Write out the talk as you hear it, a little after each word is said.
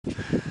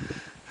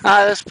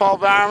Hi, this is Paul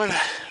Bowerman,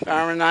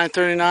 Bowerman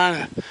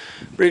 939,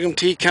 Brigham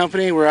Tea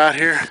Company. We're out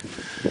here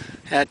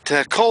at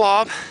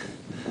Kolob.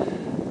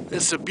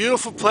 This is a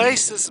beautiful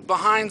place. This is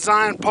behind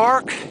Zion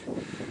Park.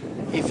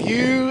 If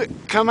you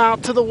come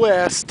out to the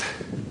west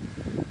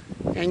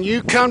and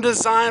you come to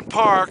Zion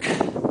Park,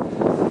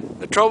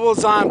 the trouble with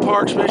Zion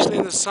Park, especially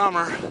in the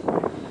summer,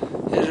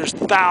 is there's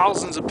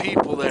thousands of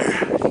people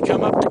there. If you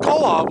come up to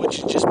Kolob, which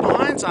is just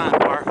behind Zion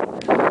Park,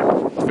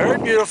 it's very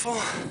beautiful,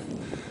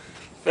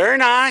 very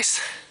nice.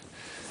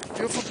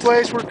 Beautiful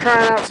place. We're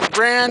trying out some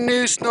brand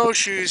new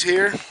snowshoes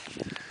here.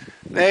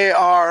 They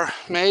are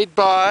made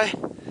by,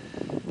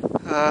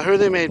 who are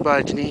they made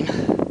by, Janine?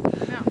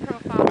 Mountain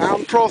Profiles.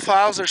 Mountain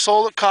Profiles. They're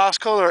sold at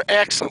Costco. They're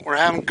excellent. We're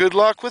having good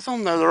luck with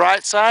them. They're the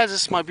right size.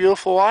 This is my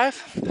beautiful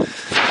wife.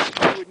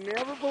 I would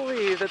never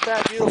believe that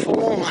that beautiful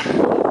woman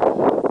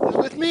is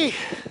with me.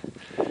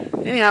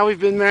 Anyhow, we've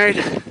been married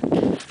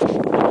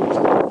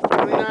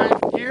 29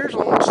 years,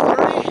 almost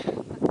 30.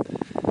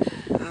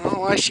 I don't know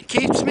why she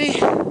keeps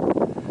me.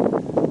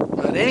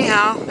 But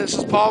anyhow, this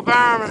is Paul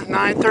Bowerman,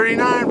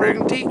 939,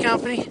 Brigham Tea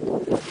Company.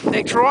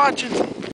 Thanks for watching.